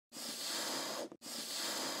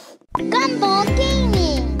Gumball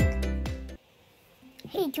Gaming!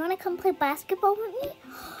 Hey, do you want to come play basketball with me?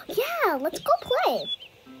 Yeah, let's go play.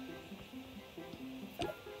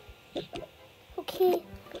 Okay.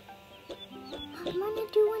 I'm gonna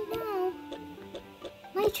do one now.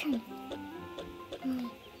 My turn.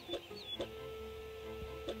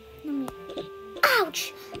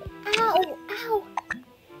 Ouch! Ow! Ow!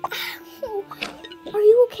 Ow! Are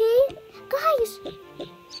you okay? Guys!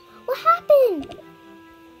 What happened?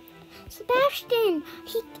 Sebastian!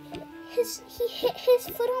 He hit his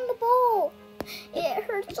foot on the ball. It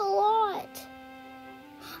hurts a lot.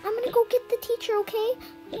 I'm gonna go get the teacher, okay?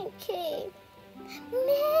 Okay.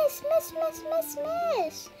 Miss!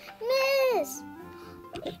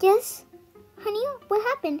 Yes? Honey, what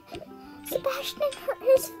happened? Sebastian hurt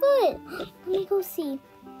his foot. Let me go see.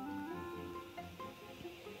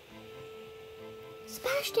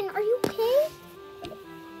 Sebastian, are you okay?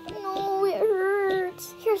 No, it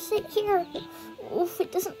hurts. Here, sit here. Oof,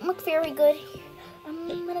 it doesn't look very good.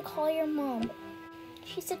 I'm gonna call your mom.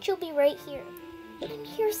 She said she'll be right here. And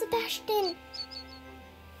here's Sebastian.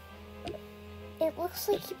 It looks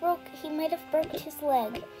like he might have broke his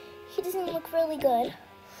leg. He doesn't look really good.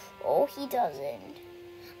 Oh, he doesn't.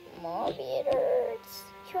 Mommy, it hurts.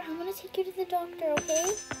 Here, I'm gonna take you to the doctor, okay?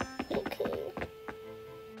 Okay.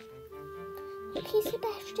 Okay,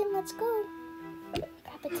 Sebastian, let's go.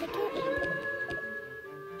 Grab a ticket.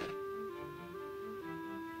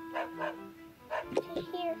 Okay,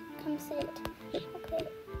 here, come sit. Okay.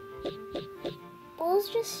 Bulls,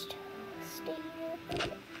 just stay here.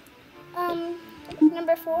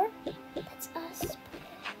 Number 4, that's us.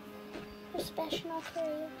 For Sebastian, I'll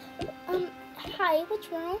carry you. Hi, what's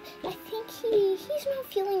wrong? I think he's not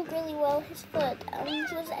feeling really well, his foot. He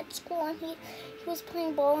was at school and he was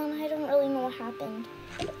playing ball and I don't really know what happened.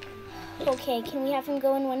 Okay, can we have him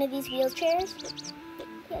go in one of these wheelchairs?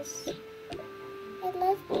 Yes. I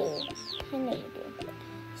love blue. I know you do.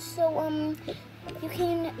 So, you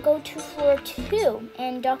can go to floor 2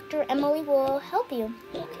 and Dr. Emily will help you.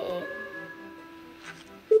 Okay.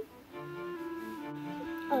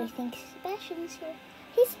 Oh, I think Sebastian's here.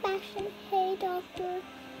 Hey, Sebastian. Hey, doctor.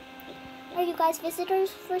 Are you guys visitors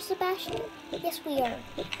for Sebastian? Yes, we are.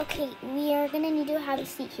 Okay, we are gonna need to have a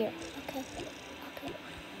seat here. Okay. Okay.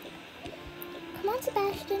 Come on,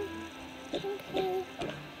 Sebastian. Okay.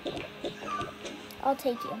 I'll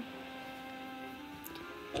take you.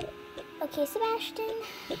 Okay, Sebastian,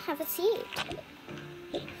 have a seat.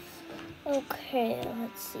 Okay,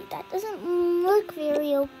 let's see. That doesn't look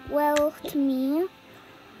very well to me.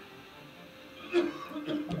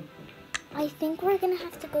 I think we're gonna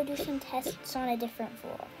have to go do some tests on a different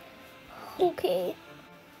floor. Okay.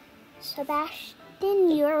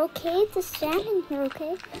 Sebastian, you're okay to stand in here,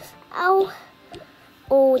 okay? Ow.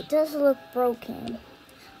 Oh, it does look broken.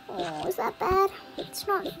 Oh, is that bad? It's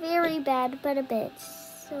not very bad, but a bit.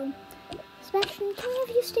 So, Sebastian, can we have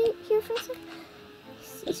you stay here for a second?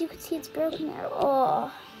 As you can see, it's broken there.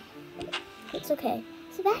 Oh, it's okay.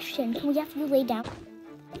 Sebastian, can we have you lay down?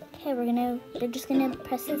 Okay, we're just gonna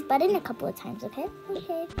press this button a couple of times, okay?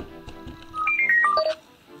 Okay.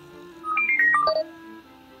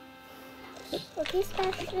 Okay,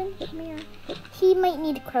 Sebastian, come here. He might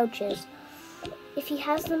need crutches. If he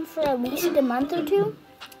has them for at least a month or 2,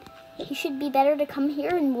 he should be better to come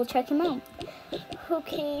here and we'll check him out.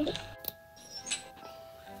 Okay.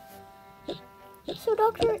 So,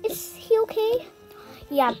 doctor, is he okay?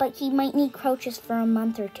 Yeah, but he might need crutches for a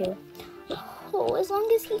month or 2. Oh, as long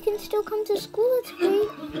as he can still come to school, that's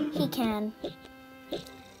great. He can.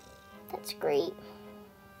 That's great.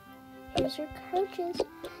 Here's your crutches.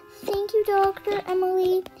 Thank you, Dr.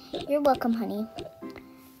 Emily. You're welcome, honey.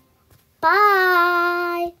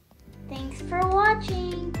 Bye. Thanks for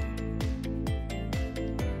watching.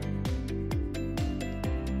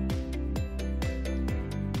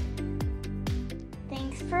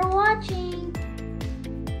 Thanks for watching.